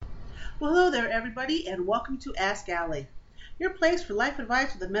Well, hello there, everybody, and welcome to Ask Allie, your place for life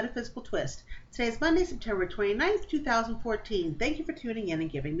advice with a metaphysical twist. Today is Monday, September 29th, 2014. Thank you for tuning in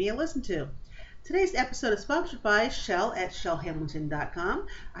and giving me a listen to. Today's episode is sponsored by Shell at shellhamilton.com,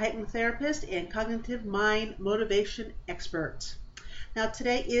 a hypnotherapist and cognitive mind motivation expert. Now,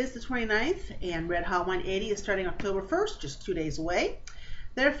 today is the 29th, and Red Hot 180 is starting October 1st, just 2 days away.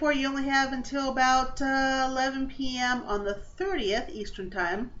 Therefore, you only have until about 11 p.m. on the 30th Eastern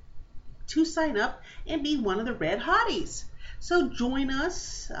Time to sign up and be one of the Red Hotties. So join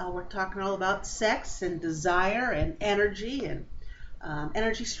us. We're talking all about sex and desire and energy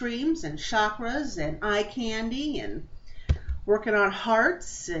streams and chakras and eye candy and working on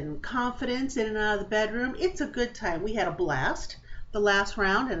hearts and confidence in and out of the bedroom. It's a good time. We had a blast the last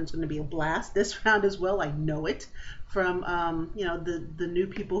round, and it's going to be a blast this round as well. I know it from the new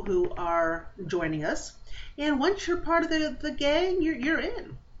people who are joining us. And once you're part of the gang, you're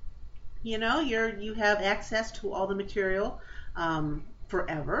in. You have access to all the material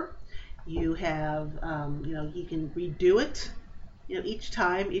forever. You have you can redo it each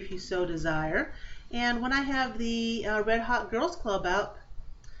time if you so desire. And when I have the Red Hot Girls Club out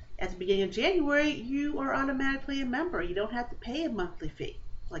at the beginning of January, you are automatically a member. You don't have to pay a monthly fee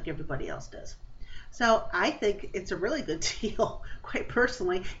like everybody else does. So I think it's a really good deal, quite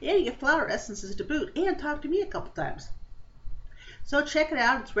personally. And you get flower essences to boot and talk to me a couple times. So check it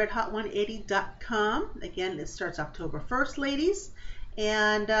out. It's redhot180.com. Again, it starts October 1st, ladies.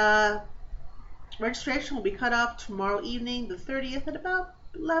 And registration will be cut off tomorrow evening, the 30th, at about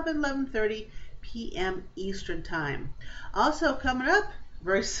 11:30 p.m. Eastern Time. Also coming up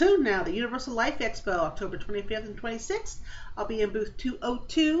very soon now, the Universal Life Expo, October 25th and 26th. I'll be in booth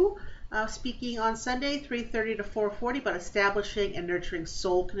 202. Speaking on Sunday, 3:30 to 4:40, about establishing and nurturing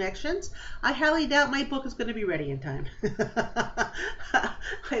soul connections. I highly doubt my book is going to be ready in time.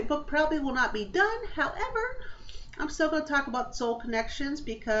 My book probably will not be done. However, I'm still going to talk about soul connections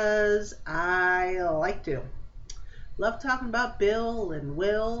because I like to. Love talking about Bill and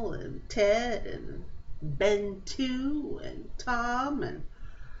Will and Ted and Ben too and Tom and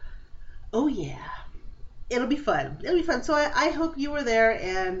oh yeah. It'll be fun. So I hope you were there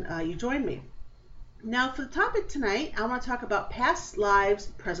and you join me. Now, for the topic tonight, I want to talk about past lives,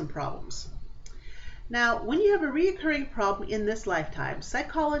 present problems. Now, when you have a recurring problem in this lifetime,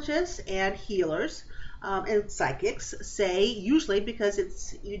 psychologists and healers and psychics say, usually because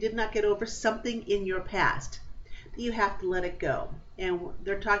you did not get over something in your past, that you have to let it go. And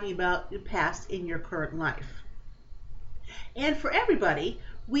they're talking about the past in your current life. And for everybody,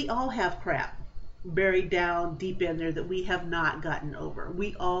 we all have crap buried down deep in there that we have not gotten over.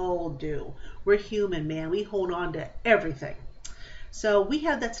 We all do. We're human, man. We hold on to everything. So we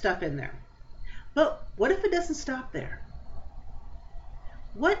have that stuff in there. But what if it doesn't stop there?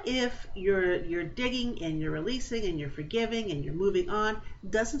 What if you're digging and you're releasing and you're forgiving and you're moving on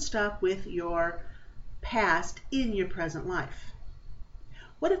doesn't stop with your past in your present life?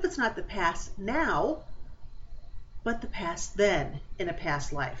 What if it's not the past now, but the past then in a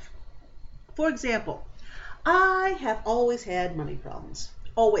past life? For example, I have always had money problems.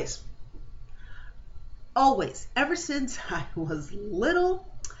 Always. Always. Ever since I was little.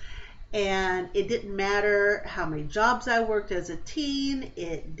 And it didn't matter how many jobs I worked as a teen.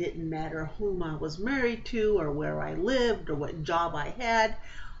 It didn't matter whom I was married to or where I lived or what job I had.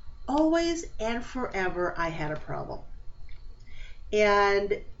 Always and forever I had a problem.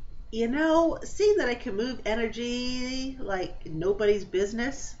 And seeing that I can move energy like nobody's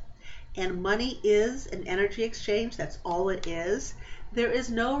business, and money is an energy exchange, that's all it is. There is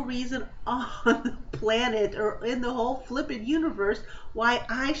no reason on the planet or in the whole flippin' universe why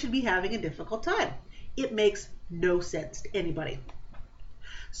I should be having a difficult time. It makes no sense to anybody.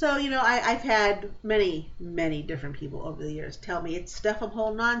 So, I've had many, many different people over the years tell me it's stuff I'm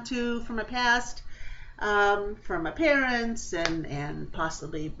holding on to from my past, from my parents and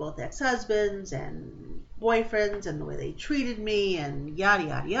possibly both ex-husbands and boyfriends and the way they treated me and yada,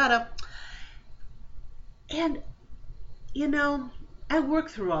 yada, yada. And, I worked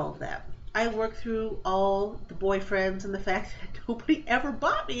through all of that. I worked through all the boyfriends and the fact that nobody ever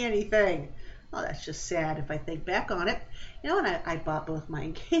bought me anything. Well, that's just sad if I think back on it. And I bought both my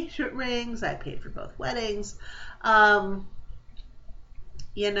engagement rings. I paid for both weddings. I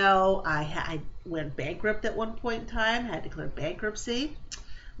went bankrupt at one point in time, had to declare bankruptcy,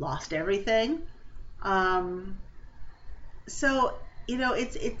 lost everything.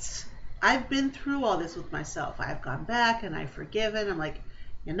 It's I've been through all this with myself. I've gone back and I've forgiven. I'm like,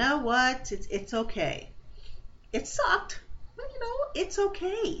 you know what? It's okay. It sucked, but it's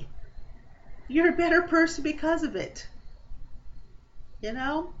okay. You're a better person because of it.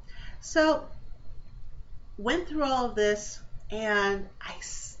 So, went through all of this, and I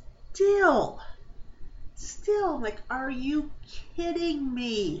still, I'm like, are you kidding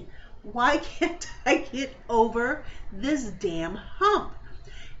me? Why can't I get over this damn hump?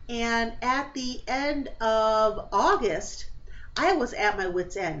 And at the end of August, I was at my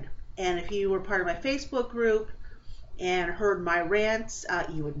wit's end. And if you were part of my Facebook group and heard my rants,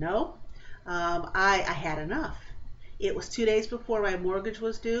 you would know. I had enough. It was 2 days before my mortgage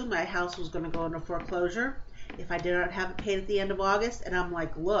was due. My house was going to go into foreclosure if I did not have it paid at the end of August. And I'm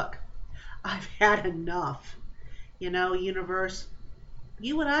like, look, I've had enough. You know, universe,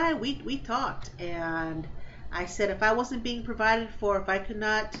 you and I, we talked. And I said if I wasn't being provided for, if I could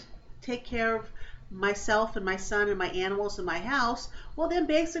not take care of myself and my son and my animals and my house, well, then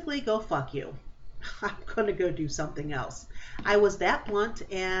basically go fuck you. I'm going to go do something else. I was that blunt,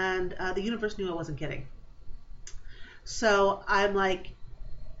 and the universe knew I wasn't kidding. So I'm like,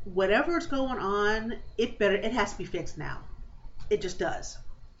 whatever's going on, it has to be fixed now. It just does.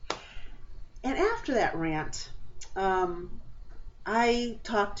 And after that rant, I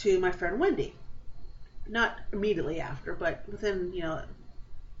talked to my friend Wendy. Not immediately after, but within,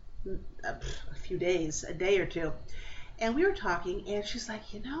 a few days, a day or two. And we were talking, and she's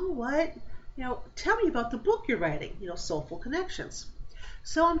like, you know what? Tell me about the book you're writing, Soulful Connections.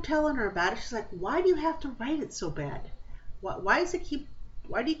 So I'm telling her about it. She's like, why do you have to write it so bad? Why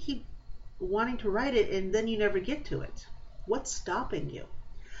do you keep wanting to write it and then you never get to it? What's stopping you?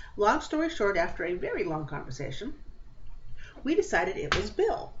 Long story short, after a very long conversation, we decided it was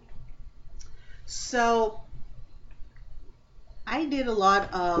Bill. So I did a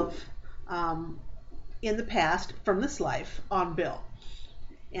lot of, in the past, from this life, on Bill.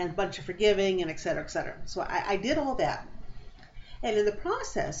 And a bunch of forgiving and et cetera, et cetera. So I did all that. And in the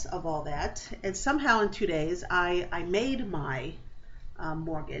process of all that, and somehow in 2 days, I made my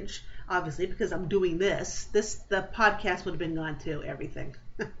mortgage, obviously, because I'm doing this. The podcast would have been gone too, everything.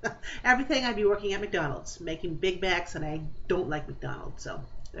 Everything, I'd be working at McDonald's, making Big Macs, and I don't like McDonald's, so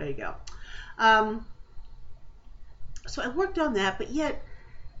there you go. So I worked on that, but yet,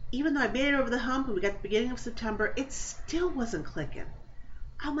 even though I made it over the hump and we got the beginning of September, it still wasn't clicking.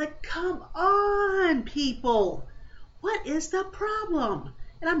 I'm like, come on, people. What is the problem?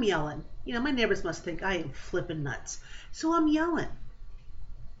 And I'm yelling. My neighbors must think I am flipping nuts. So I'm yelling.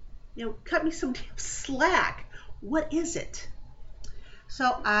 Cut me some damn slack. What is it?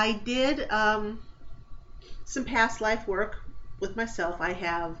 So I did some past life work with myself. I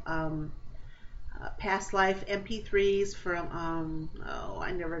have past life MP3s from,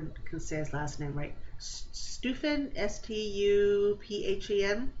 I never can say his last name right. Stuphen,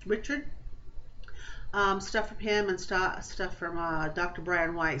 Stuphen, Richard. Stuff from him and stuff from Dr.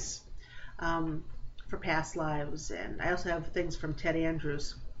 Brian Weiss for past lives. And I also have things from Ted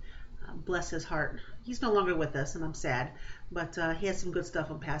Andrews. Bless his heart. He's no longer with us, and I'm sad. But he has some good stuff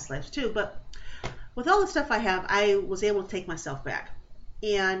on past lives, too. But with all the stuff I have, I was able to take myself back.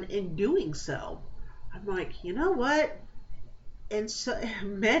 And in doing so, I'm like, you know what? In so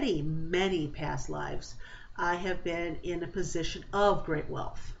many, many past lives, I have been in a position of great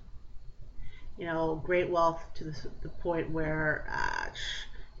wealth. Great wealth to the point where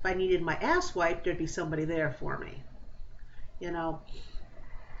if I needed my ass wiped, there'd be somebody there for me.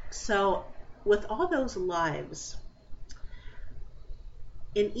 So with all those lives,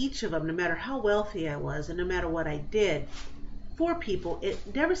 in each of them, no matter how wealthy I was and no matter what I did, for people,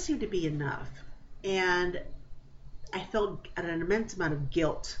 it never seemed to be enough. And I felt an immense amount of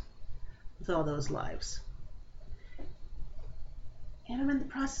guilt with all those lives. And I'm in the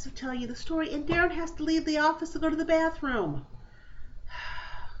process of telling you the story, and Darren has to leave the office to go to the bathroom.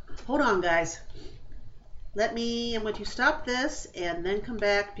 Hold on, guys. I'm going to stop this and then come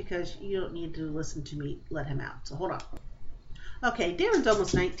back because you don't need to listen to me let him out. So hold on. Okay, Darren's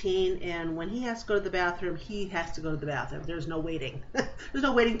almost 19, and when he has to go to the bathroom, he has to go to the bathroom. There's no waiting. There's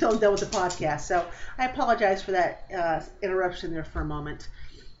no waiting until I'm done with the podcast. So I apologize for that interruption there for a moment.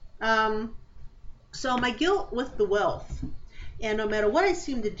 So my guilt with the wealth, and no matter what I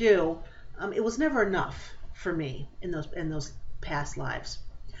seemed to do, it was never enough for me in those past lives.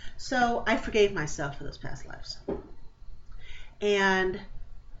 So I forgave myself for those past lives. And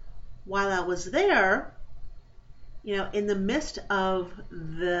while I was there, in the midst of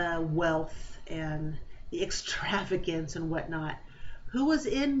the wealth and the extravagance and whatnot, who was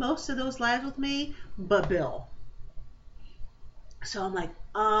in most of those lives with me but Bill? So I'm like,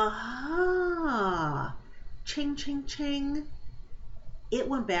 ching, ching, ching. It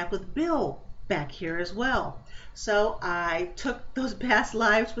went back with Bill back here as well. So I took those past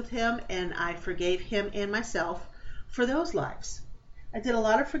lives with him and I forgave him and myself for those lives. I did a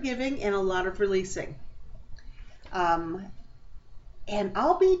lot of forgiving and a lot of releasing. Um, and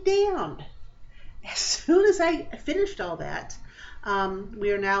I'll be damned. As soon as I finished all that,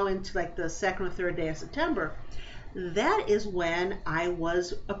 we are now into like the second or third day of September. That is when I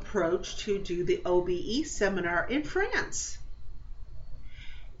was approached to do the OBE seminar in France.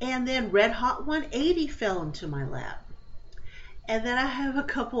 And then Red Hot 180 fell into my lap. And then I have a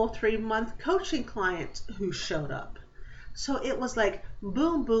couple of 3-month coaching clients who showed up. So it was like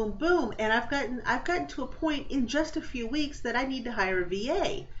boom, boom, boom. And I've gotten to a point in just a few weeks that I need to hire a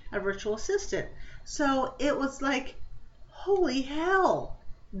VA, a virtual assistant. So it was like, holy hell.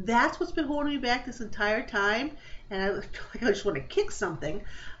 That's what's been holding me back this entire time. And I just want to kick something.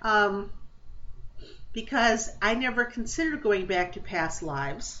 Because I never considered going back to past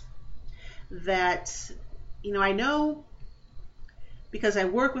lives. That, I know because I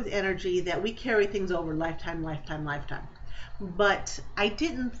work with energy that we carry things over lifetime, lifetime, lifetime. But I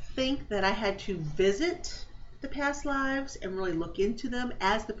didn't think that I had to visit the past lives and really look into them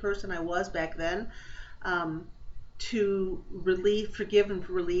as the person I was back then, to forgive and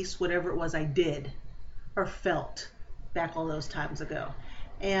release whatever it was I did or felt back all those times ago.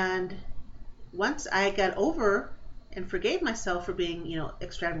 And once I got over and forgave myself for being,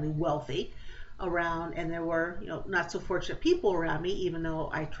 extremely wealthy around, and there were, not so fortunate people around me, even though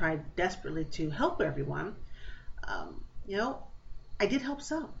I tried desperately to help everyone, I did help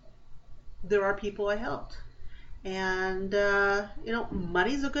some. There are people I helped. And,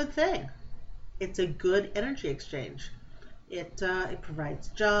 money's a good thing. It's a good energy exchange. It provides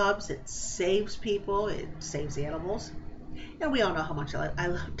jobs. It saves people. It saves the animals. And we all know how much I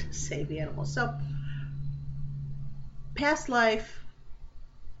love to save the animals. So, past life,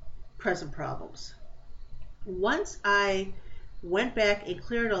 present problems. Once I went back and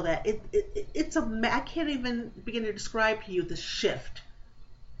cleared all that, I can't even begin to describe to you the shift.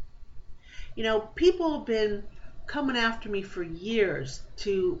 People have been coming after me for years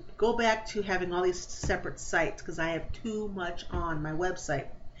to go back to having all these separate sites because I have too much on my website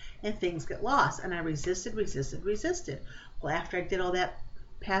and things get lost. And I resisted. Well, after I did all that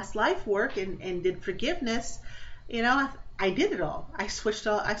past life work and did forgiveness, I did it all. I switched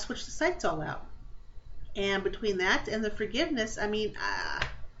the sites all out. And between that and the forgiveness,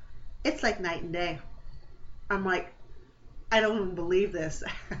 it's like night and day. I'm like, I don't even believe this.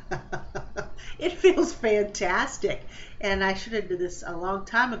 It feels fantastic. And I should have did this a long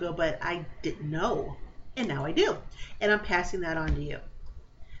time ago, but I didn't know. And now I do. And I'm passing that on to you.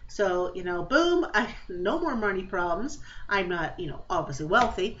 So, boom, no more money problems. I'm not, obviously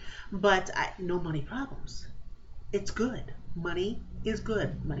wealthy, but no money problems. It's good. Money is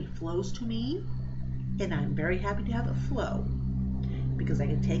good. Money flows to me, and I'm very happy to have it flow because I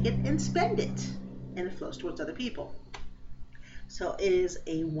can take it and spend it, and it flows towards other people. So it is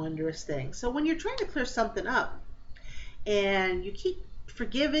a wondrous thing. So when you're trying to clear something up and you keep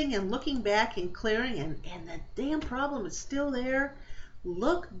forgiving and looking back and clearing and the damn problem is still there,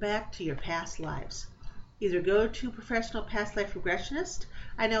 look back to your past lives. Either go to a professional past life regressionist.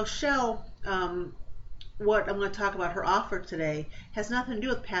 I know Shell, what I'm going to talk about, her offer today, has nothing to do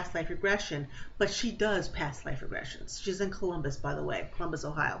with past life regression, but she does past life regressions. She's in Columbus, by the way, Columbus,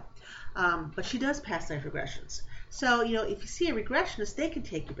 Ohio. But she does past life regressions. So, if you see a regressionist, they can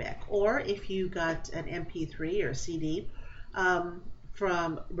take you back. Or if you got an MP3 or a CD from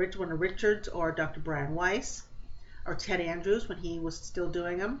one of Richards or Dr. Brian Weiss or Ted Andrews when he was still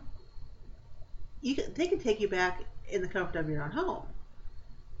doing them, they can take you back in the comfort of your own home.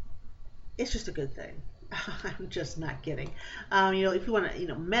 It's just a good thing. I'm just not kidding. If you want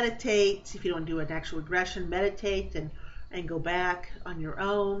to, meditate, if you don't do an actual regression, meditate and go back on your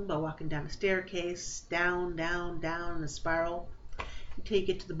own by walking down a staircase, down, down, down in a spiral until you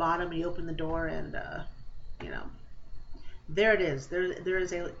get to the bottom and you open the door and, there it is. There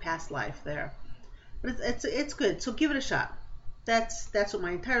is a past life there. But it's good. So give it a shot. That's what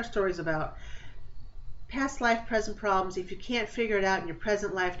my entire story is about. Past life, present problems. If you can't figure it out in your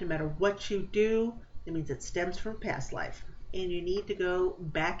present life, no matter what you do, it means it stems from past life. And you need to go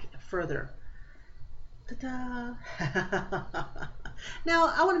back further. Ta-da!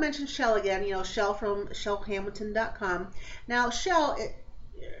 Now, I want to mention Shell again. Shell from ShellHamilton.com. Now, Shell,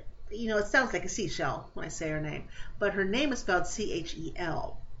 it sounds like a seashell when I say her name, but her name is spelled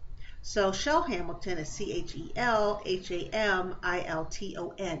C-H-E-L. So Shell Hamilton is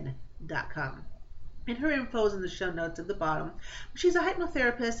CHELHAMILTON.com. And her info is in the show notes at the bottom. She's a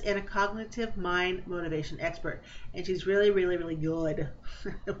hypnotherapist and a cognitive mind motivation expert. And she's really, really, really good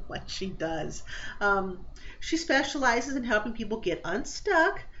at what she does. She specializes in helping people get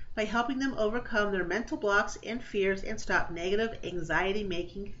unstuck by helping them overcome their mental blocks and fears and stop negative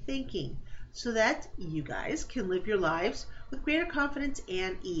anxiety-making thinking so that you guys can live your lives with greater confidence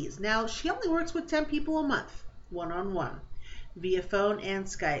and ease. Now, she only works with 10 people a month, one-on-one, via phone and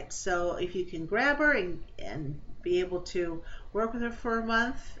Skype. So if you can grab her and be able to work with her for a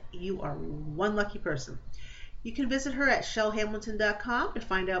month, you are one lucky person. You can visit her at ShelleHamilton.com to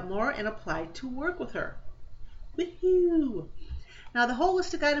find out more and apply to work with her. Woohoo! Now, the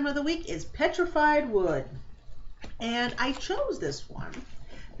holistic item of the week is petrified wood. And I chose this one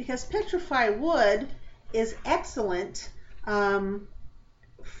because petrified wood is excellent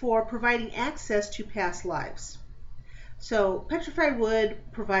for providing access to past lives. So, petrified wood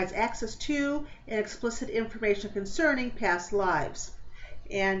provides access to and explicit information concerning past lives.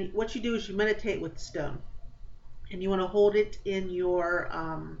 And what you do is you meditate with the stone. And you want to hold it in your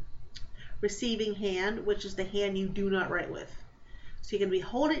receiving hand, which is the hand you do not write with. So you can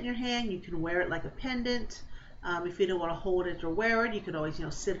hold it in your hand. You can wear it like a pendant. If you don't want to hold it or wear it, you can always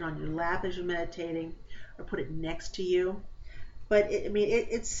sit it on your lap as you're meditating, or put it next to you. But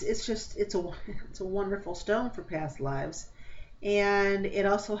it's a wonderful stone for past lives, and it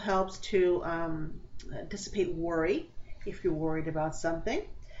also helps to dissipate worry if you're worried about something.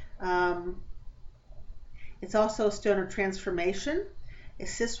 It's also a stone of transformation.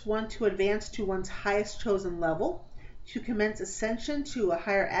 Assists one to advance to one's highest chosen level, to commence ascension to a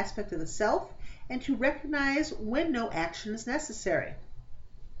higher aspect of the self, and to recognize when no action is necessary.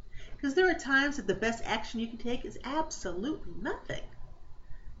 Because there are times that the best action you can take is absolutely nothing.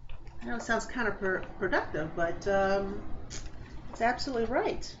 I know it sounds kind of productive, but it's absolutely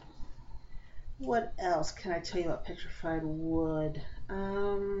right. What else can I tell you about petrified wood?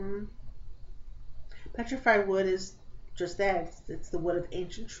 Petrified wood is just that. It's the wood of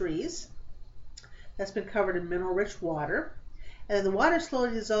ancient trees that's been covered in mineral-rich water. And then the water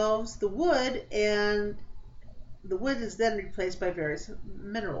slowly dissolves the wood, and the wood is then replaced by various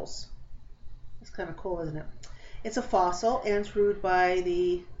minerals. It's kind of cool, isn't it? It's a fossil, and it's brewed by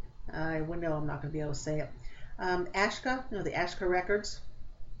the, I'm not going to be able to say it, Ashka, the Ashka Records.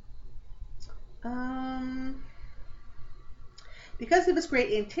 Because of its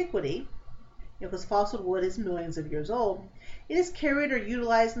great antiquity, because fossil wood is millions of years old, it is carried or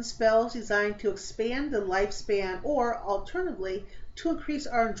utilized in spells designed to expand the lifespan or, alternatively, to increase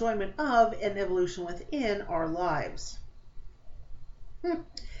our enjoyment of and evolution within our lives.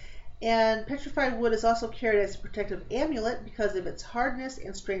 And petrified wood is also carried as a protective amulet because of its hardness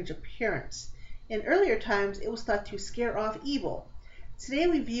and strange appearance. In earlier times, it was thought to scare off evil. Today,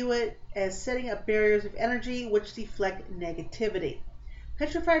 we view it as setting up barriers of energy which deflect negativity.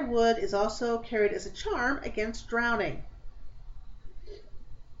 Petrified wood is also carried as a charm against drowning.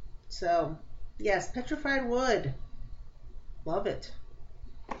 So, yes, petrified wood. Love it.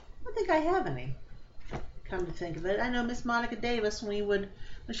 I don't think I have any, come to think of it. I know Miss Monica Davis, when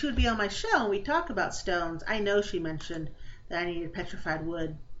she would be on my show and we talk about stones, I know she mentioned that I needed petrified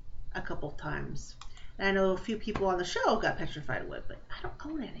wood a couple of times. And I know a few people on the show got petrified wood, but I don't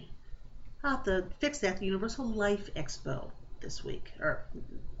own any. I'll have to fix that at the Universal Life Expo this week, or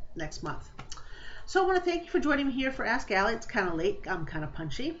next month. So I want to thank you for joining me here for Ask Allie. It's kind of late. I'm kind of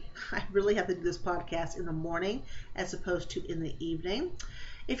punchy. I really have to do this podcast in the morning as opposed to in the evening.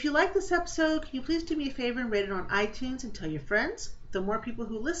 If you like this episode, can you please do me a favor and rate it on iTunes and tell your friends? The more people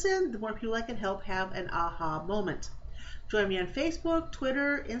who listen, the more people I can help have an aha moment. Join me on Facebook,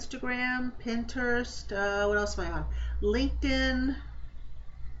 Twitter, Instagram, Pinterest. What else am I on? LinkedIn.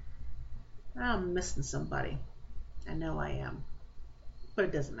 I'm missing somebody. I know I am, but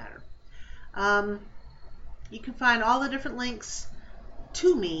it doesn't matter. You can find all the different links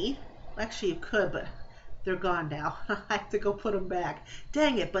to me. Actually, you could, but they're gone now. I have to go put them back.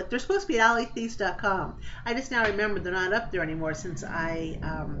 Dang it, but they're supposed to be at AllieThies.com. I just now remember they're not up there anymore since I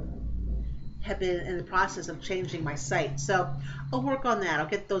have been in the process of changing my site. So I'll work on that. I'll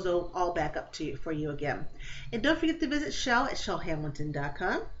get those all back up to you for you again. And don't forget to visit Shell at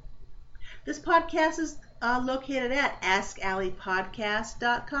ShellHamilton.com. This podcast is located at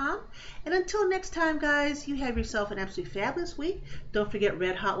AskAlliePodcast.com. And until next time, guys, you have yourself an absolutely fabulous week. Don't forget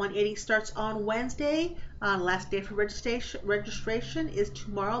Red Hot 180 starts on Wednesday. Last day for registration is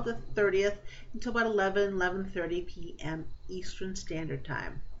tomorrow, the 30th, until about 11:30 p.m. Eastern Standard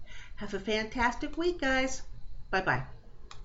Time. Have a fantastic week, guys. Bye-bye.